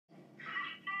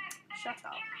shut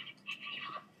up.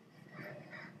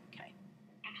 Okay.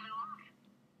 It flew off.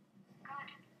 Good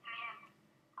for him.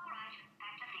 All right,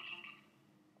 back to thinking.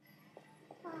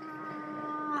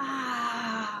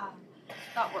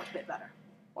 That worked a bit better.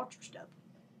 Watch your step.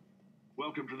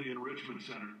 Welcome to the Enrichment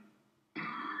Center.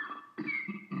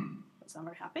 Doesn't sound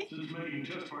very happy. Since making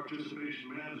test participation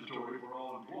mandatory for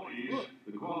all employees,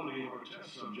 the quality of our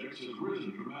test subjects has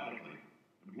risen dramatically.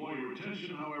 Employee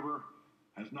retention, however,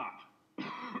 has not.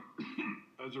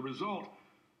 As a result,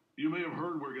 you may have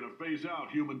heard we're going to phase out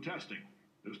human testing.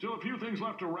 There's still a few things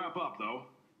left to wrap up, though.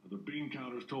 The bean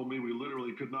counters told me we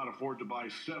literally could not afford to buy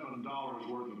 $7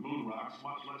 worth of moon rocks,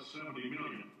 much less 70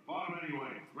 million. Bought them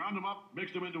anyway. Ground them up,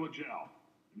 mixed them into a gel.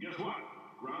 And guess what?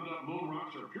 Ground up moon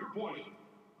rocks are pure poison.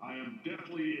 I am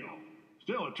deathly ill.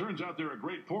 Still, it turns out they're a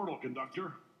great portal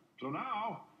conductor. So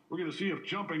now, we're going to see if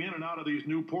jumping in and out of these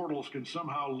new portals can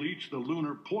somehow leach the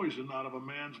lunar poison out of a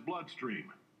man's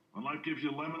bloodstream. When life gives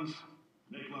you lemons,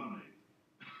 make lemonade.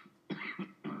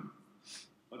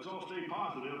 Let's all stay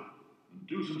positive and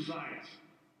do some science.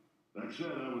 That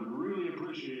said, I would really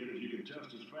appreciate it if you could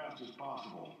test as fast as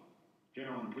possible.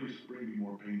 Carolyn, please bring me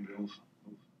more pain pills.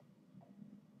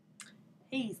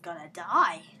 He's gonna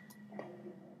die.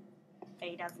 If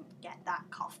he doesn't get that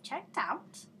cough checked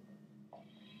out.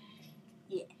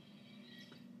 Yeah.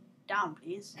 Down,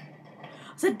 please.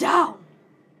 Sit down!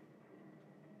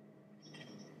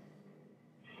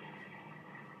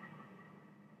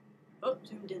 Oh,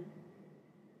 zoomed in. Is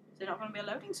there not going to be a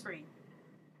loading screen?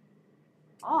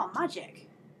 Oh, magic.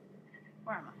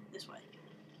 Where am I? This way.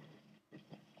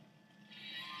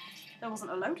 There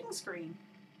wasn't a loading screen.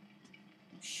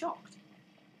 I'm shocked.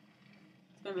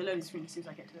 There's going to be a loading screen as soon as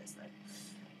I get to this, though.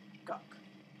 Gawk.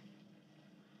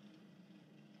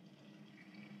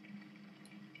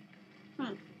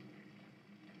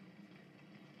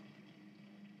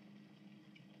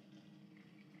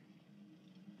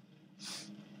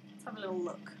 Let's have a little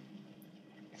look,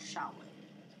 shall we?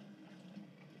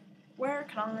 Where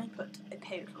can I put a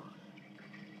portal?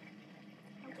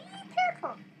 A wee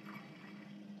portal.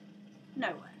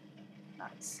 Nowhere.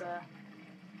 That's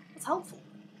helpful,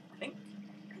 I think.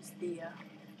 Is the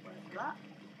word for that.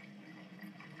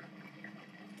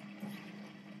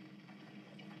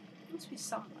 Must be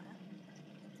somewhere.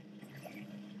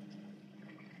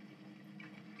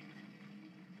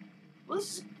 Well,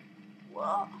 this is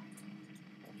what?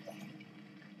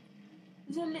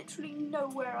 Is there literally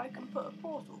nowhere I can put a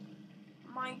portal?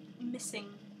 Am I missing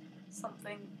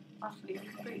something utterly and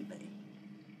completely?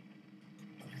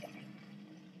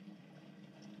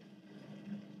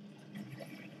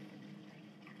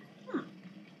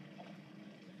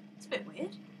 It's a bit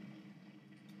weird.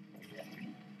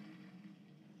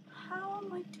 How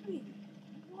am I doing?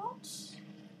 What?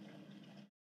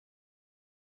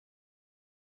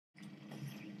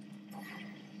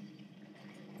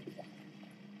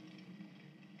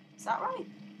 Is that right?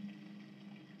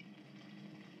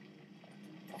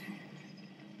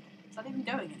 Is that even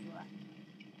going anywhere?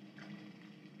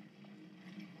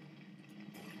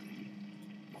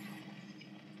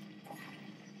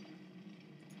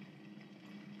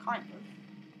 Kind of.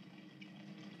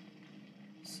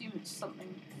 Assume it's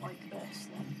something like this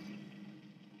then.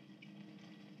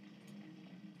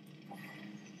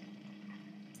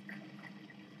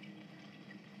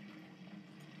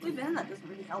 Even that doesn't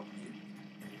really help me.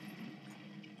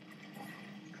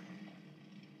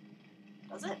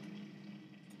 Does it?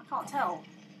 I can't tell.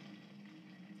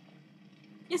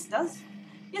 Yes, it does.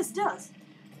 Yes, it does.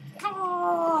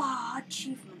 Ah,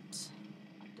 achievement.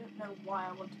 I don't know why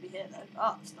I want to be here though.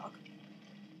 Ah, stuck.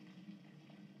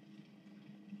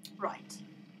 Right.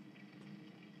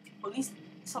 Well, at least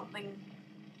something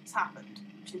has happened,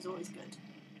 which is always good.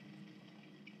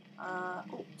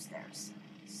 Oh, stairs.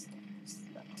 Stairs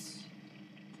that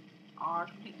are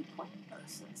completely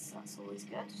pointless. That's always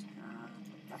good.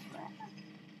 Put that there.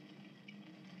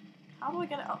 How do I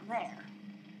get it up there?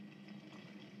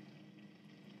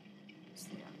 That's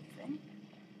the only thing.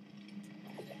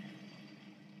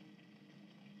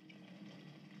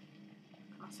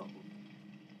 Can I sort of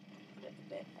put it a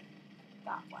bit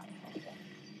that way? Does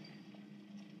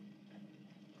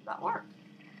that work?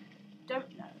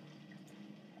 Don't know.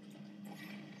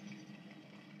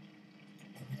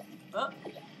 Oh.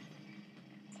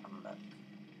 Let's have a look.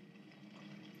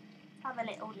 Have a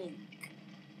little look.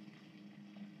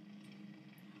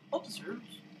 Upstairs.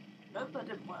 Nope, that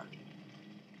didn't work.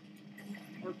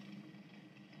 Nope.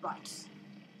 Right.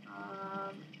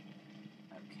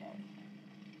 Okay.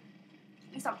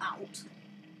 At least I'm out. So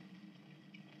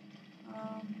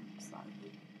that would be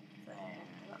there.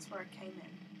 That's where I came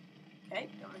in. Okay,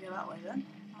 don't want to go that way then.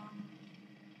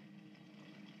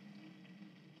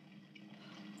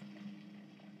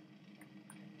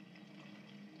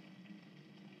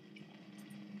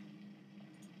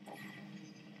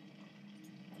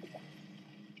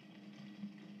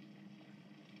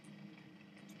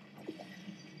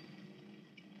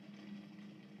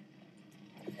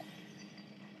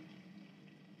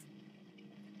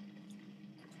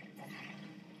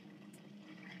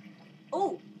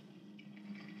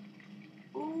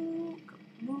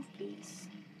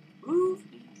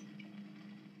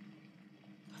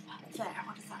 there?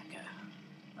 Where does that go?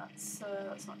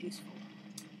 That's not useful.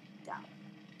 Damn it.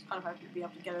 I was kind of hoping to be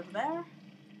able to get over there.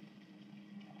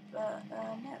 But, no,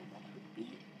 that would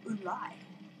be a lie.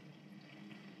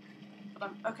 But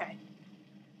I'm, okay.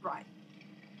 Right.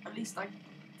 At least I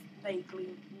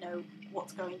vaguely know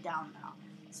what's going down now.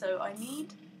 So I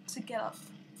need to get up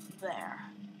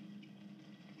there.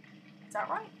 Is that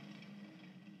right?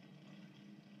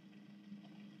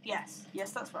 Yes.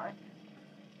 Yes, that's right.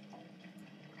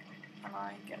 Can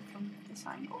I get from this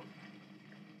angle?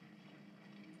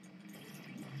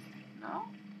 No?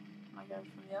 Can I go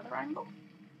from the other angle?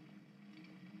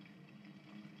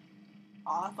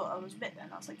 Oh, I thought I was bit then.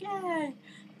 I was like, yay!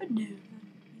 But no.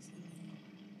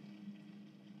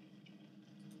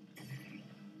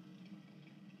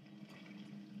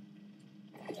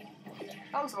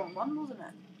 That was the wrong one, wasn't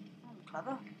it? Oh,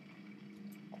 clever.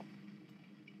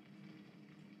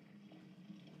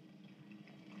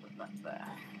 Put that there.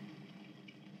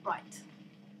 Right.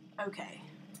 Okay.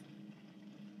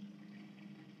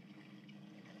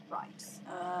 Right.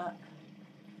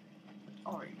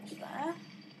 Orange there.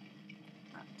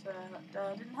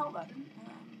 That didn't help, that didn't.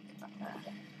 Put that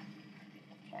there.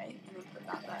 Okay, and then put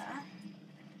that there.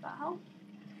 Did that help?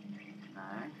 No.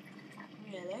 Not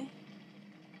really.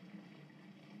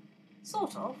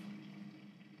 Sort of.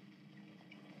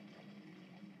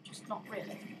 Just not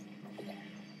really.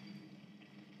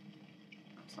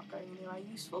 That's not going anywhere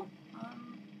useful.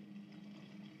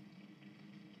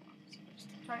 Just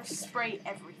try to spray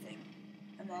everything,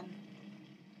 and then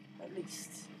at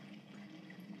least.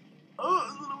 Oh,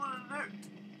 I don't know what to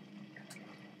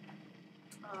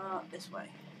do. This way.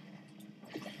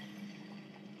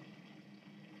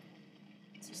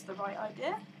 Is this the right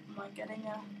idea? Am I getting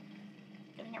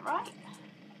it right?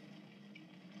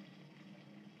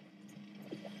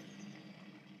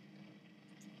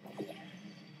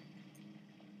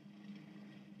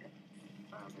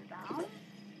 Further down.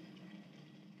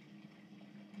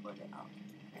 Put it up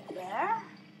there.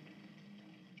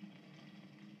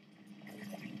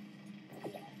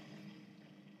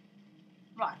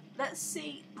 Right, let's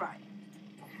see. Right.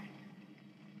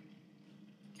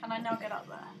 Can I now get up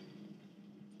there?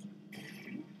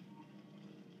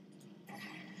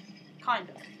 Kind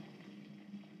of.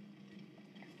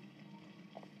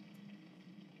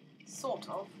 Sort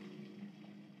of.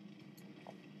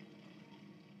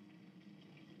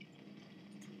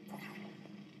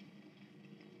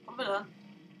 Probably done.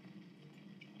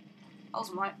 I was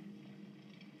right.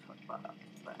 Put that up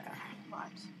there.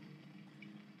 Right.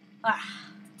 Ah.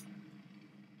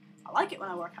 I like it when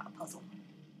I work out a puzzle.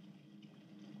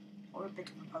 Or a bit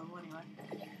of a puzzle, anyway.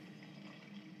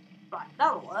 Right,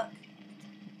 that'll work.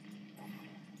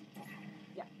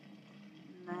 Yeah.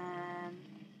 And then...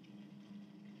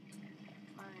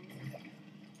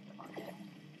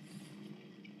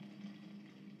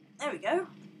 There we go.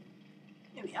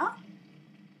 Here we are.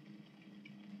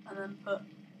 And then put a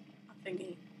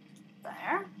thingy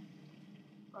there.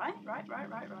 Right.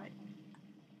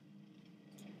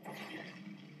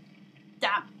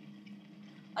 Damn.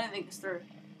 I didn't think this through.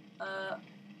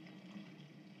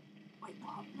 Wait,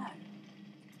 what? No.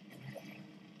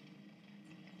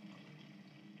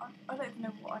 I don't even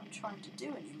know what I'm trying to do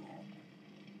anymore.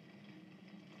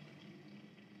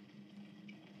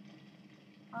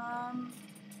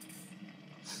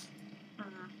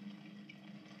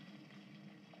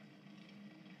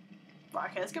 Right,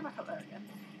 okay, let's go back up there again.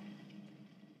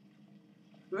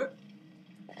 Whoop.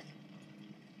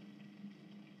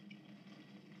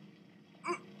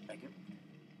 There you go.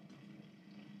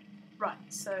 Right,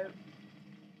 so I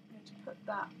need to put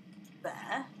that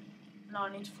there. Now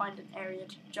I need to find an area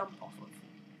to jump off of.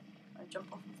 Can I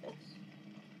jump off of this?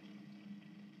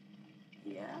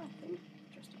 Yeah, I think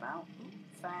just about. Ooh,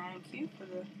 thank you for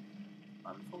the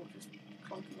wonderful just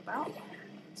clunking about.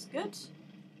 That's good.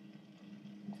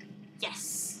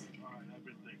 Yes! Alright, I've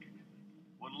been thinking.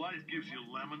 When life gives you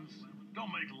lemons,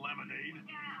 don't make lemonade.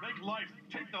 Make life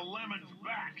take the lemons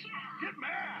back. Get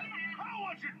mad! I don't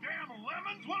want your damn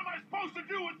lemons! What am I supposed to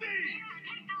do with these?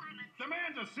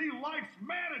 Demand to see life's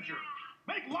manager.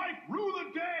 Make life rue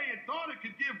the day it thought it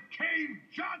could give Cave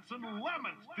Johnson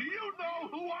lemons. Do you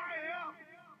know who I am?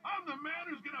 I'm the man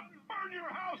who's gonna burn your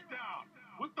house down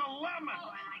with the lemon.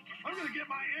 I'm gonna get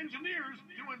my engineers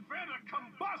to invent a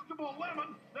combustible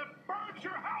lemon that burns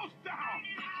your house down.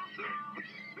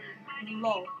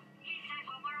 Lol.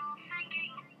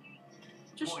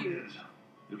 Just Point you. is,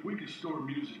 if we could store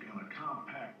music on a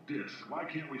compact disc, why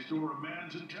can't we store a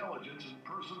man's intelligence and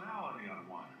personality on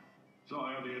one? So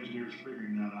I have the engineers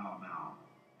figuring that out now.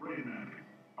 Brain mapping,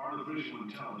 artificial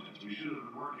intelligence. We should have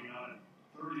been working on it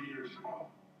 30 years ago.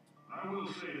 I will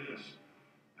say this,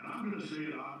 and I'm going to say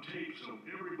it on tape so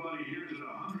everybody hears it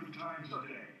 100 times a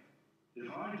day.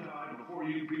 If I die before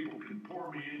you people can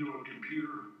pour me into a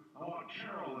computer, I want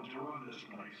Carolyn to run this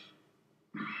place.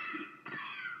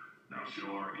 Now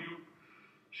she'll argue.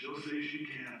 She'll say she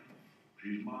can't.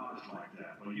 She's modest like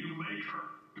that, but you make her.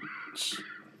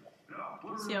 Yeah,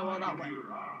 put her See in how well my that went.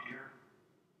 computer. I don't care.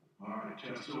 All right,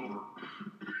 test over.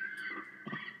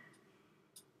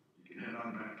 You can head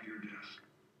on back to your desk.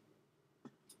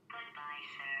 Goodbye,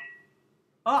 sir.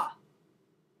 Ah!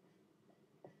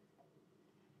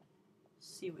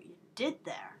 See what you did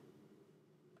there.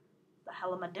 The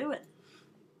hell am I doing?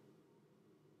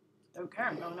 Don't care,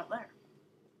 I'm going up there.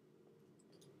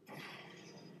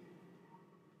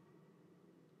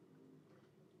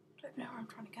 I don't know where I'm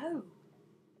trying to go.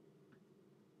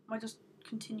 Am I just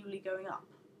continually going up?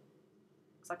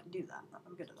 Because I can do that.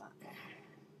 I'm good at that.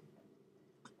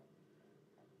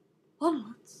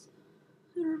 Onwards.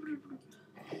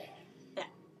 Yeah.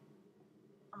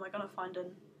 Am I going to find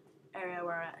an area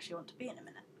where I actually want to be in a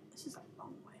minute? This is a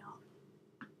long way up.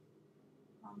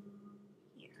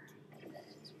 Here.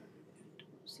 This is where we're going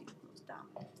to see what's down.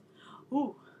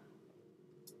 Ooh.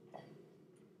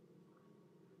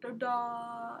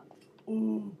 Da-da.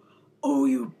 Ooh. Oh,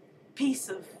 you piece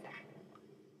of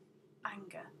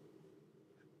anger.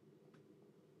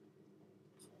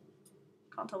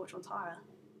 Can't tell which one's higher.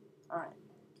 Alright.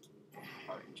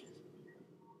 Oranges.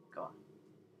 Go on.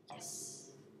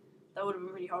 Yes. That would have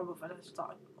been really horrible if I had to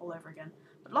start all over again.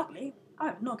 But luckily, I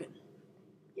have a noggin.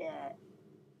 Yeah.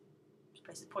 This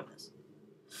place is pointless.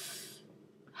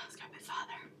 Let's go a bit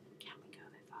farther. Can we go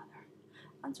a bit farther?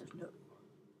 Answer is no.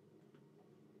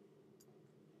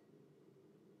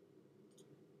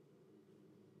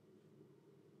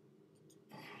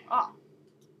 Ah.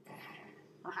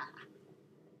 Aha.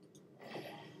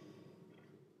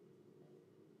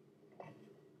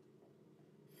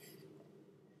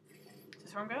 Is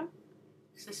this where I'm going?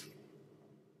 Is this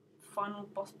final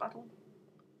boss battle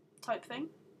type thing?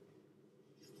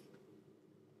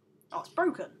 Oh, it's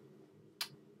broken.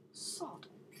 Sod.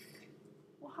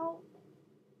 Well, how?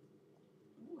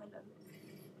 Ooh, hello.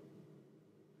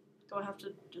 Do I have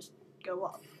to just go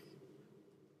up?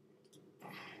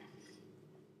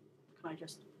 Can I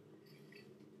just...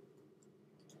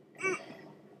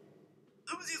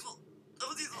 That was useful. That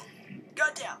was useful.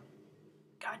 Goddamn.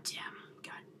 Goddamn.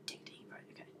 God diggity. Right,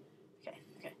 okay.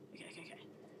 Okay.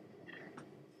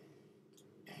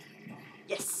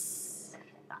 Yes!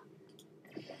 Ah.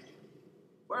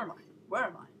 Where am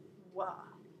I? Wow.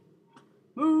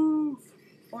 Move!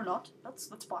 Or not. That's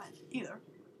fine. Either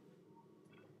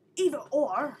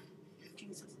or.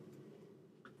 Jesus.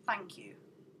 Thank you.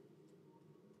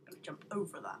 I'm gonna jump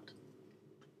over that.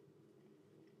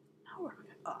 Now where am I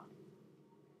going? Ah.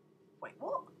 Wait,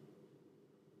 what?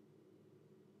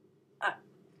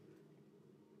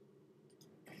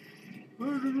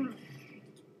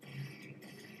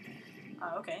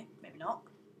 Oh, okay, maybe not.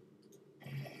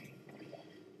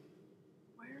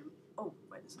 Where? Oh,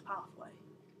 wait, there's a pathway.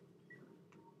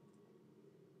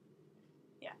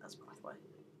 Yeah, that's a pathway.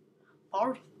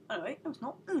 Or, oh wait, no, it's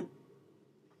not. Where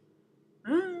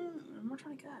am I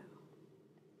trying to go?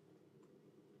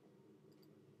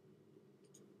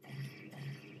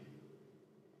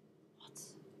 What?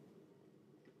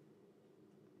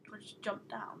 Do I just jump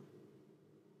down?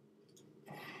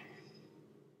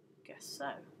 Guess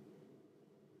so.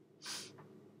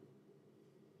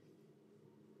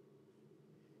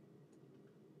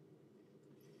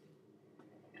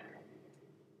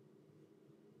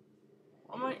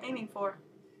 What am I aiming for?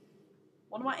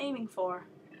 What am I aiming for?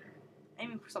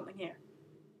 Aiming for something here.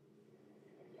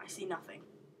 I see nothing.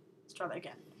 Let's try that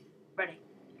again. Ready.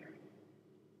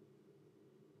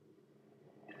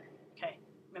 Okay,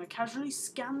 I'm gonna casually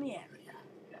scan the area.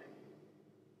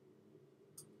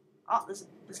 Ah, there's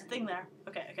a thing there.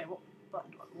 Okay, what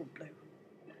button do I want? Blue.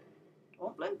 Do I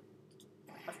want blue?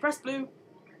 I've pressed blue.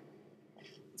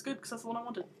 It's good because that's the one I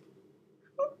wanted.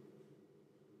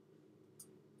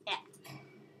 Yeah.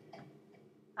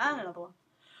 And another one.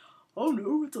 Oh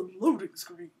no, it's a loading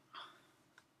screen.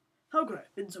 How could I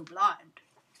have been so blind?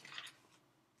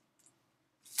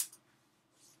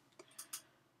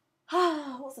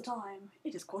 Ah, what's the time?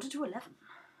 It is 11:15.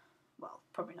 Well,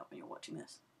 probably not when you're watching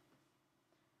this.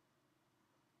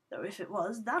 Though if it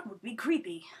was, that would be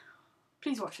creepy.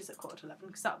 Please watch this at 11:15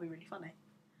 because that would be really funny.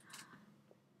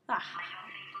 Ah. I know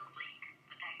things look bleak,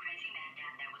 but that crazy man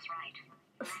down there was right.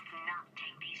 Let's not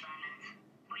take these lemons.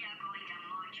 We are going to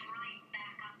march right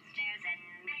back upstairs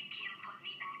and make him put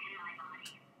me back in my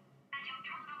body. And he'll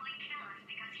probably kill us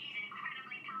because he's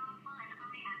incredibly powerful and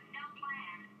I have no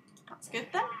plan. That's good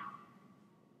then. Wow,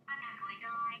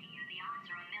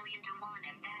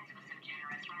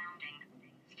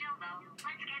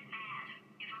 Let's get mad.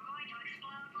 If we're going to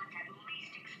explode, let's at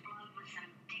least explode with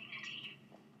some dignity.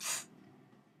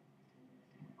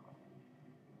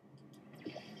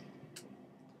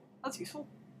 That's useful.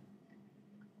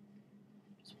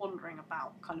 Just wondering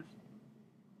about kind of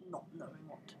not knowing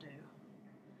what to do.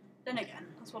 Then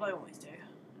again, that's what I always do,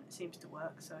 and it seems to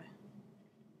work, so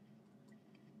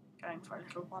going for a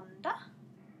little wander,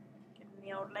 giving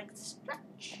the old legs a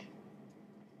stretch.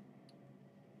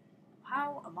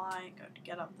 How am I going to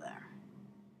get up there?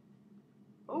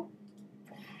 Oh,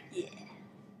 yeah.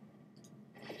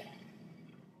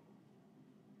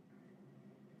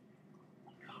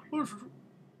 No.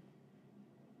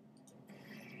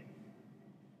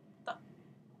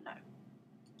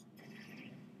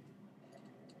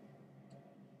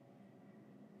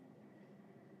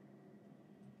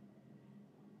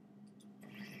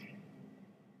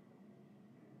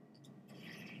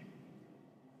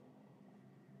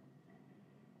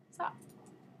 What's that?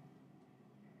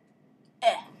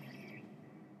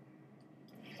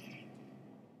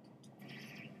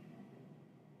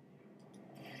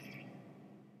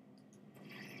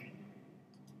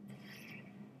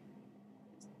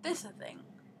 Is this a thing?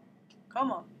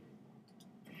 Come on.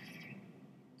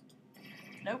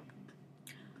 Nope.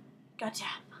 Goddamn.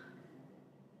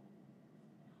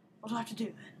 What do I have to do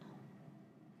then?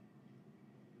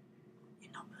 You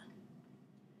number.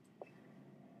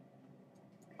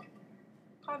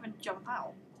 Can't even jump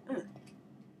out. Ugh.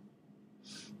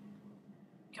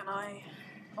 Can I?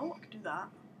 Oh, I can do that.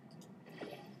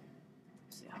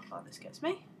 See how far this gets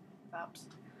me without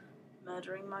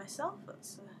murdering myself.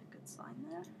 That's a good sign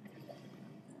there.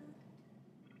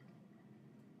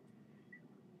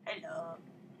 Hello.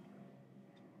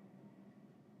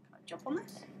 Can I jump on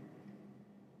this?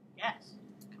 Yes.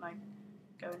 Can I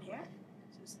go in here?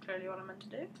 Is this clearly what I'm meant to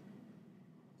do?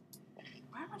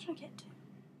 Where am I trying to get to?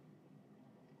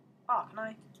 Ah, can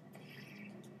I?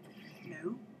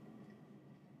 No.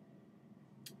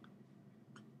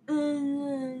 What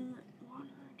am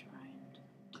I trying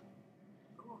to...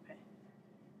 Oh, okay.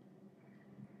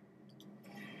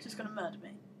 It's just gonna murder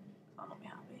me. I'll not be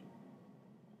happy.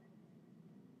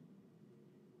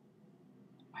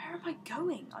 Where am I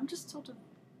going? I'm just sort of...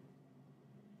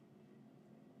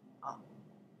 Oh.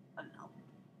 I don't know.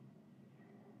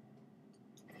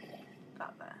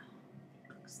 That there.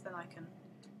 Because then I can...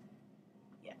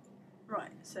 Yeah.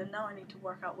 Right, so now I need to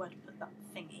work out where to put that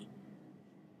thingy.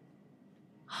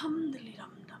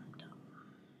 Hum-diddly-dum-dum-dum.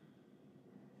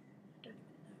 I don't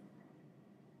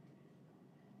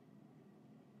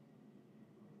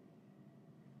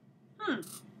even know.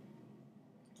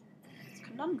 It's a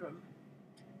conundrum.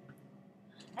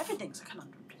 Everything's a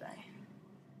conundrum today.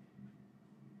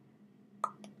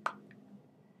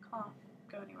 Can't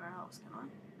go anywhere else, can I?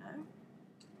 No.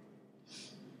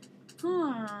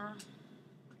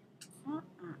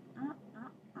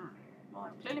 Well,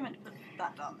 I'm clearly meant to put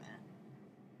that down there.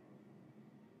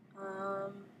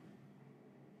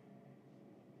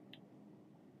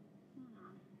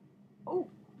 Oh,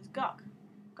 there's Guck.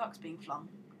 Guck's being flung.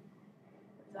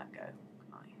 Where does that go?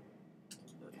 Can I?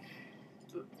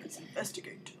 Let's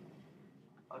investigate.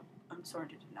 Oh, I'm sorry, I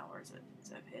didn't know. Where is it?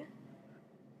 It's over here.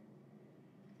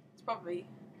 It's probably...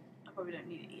 I probably don't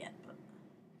need it yet, but...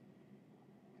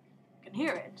 I can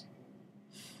hear it.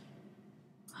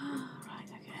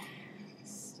 Right, okay.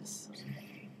 It's just sort of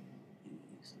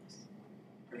useless.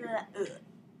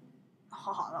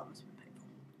 Haha, that must have been painful.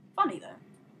 Funny though.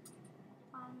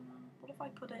 What if I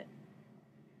put it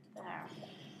there?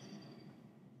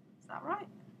 Is that right?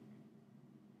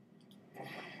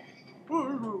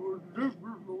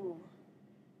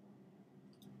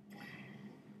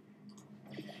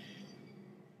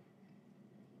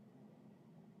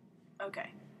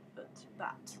 Okay, put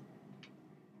that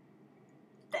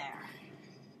there.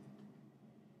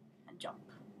 And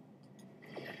jump.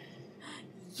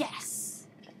 Yes!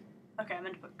 Okay, I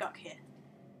meant to put Guck here.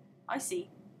 I see.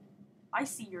 I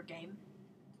see your game.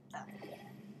 There.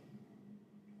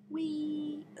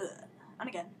 Whee! And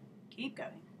again. Keep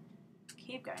going.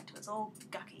 Keep going till it's all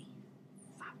Gucky.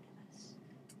 Fabulous.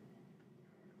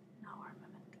 Now where am I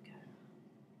meant to go?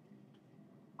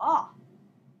 Ah!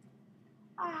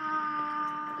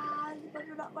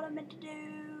 That's not what I meant to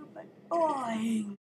do, but boing!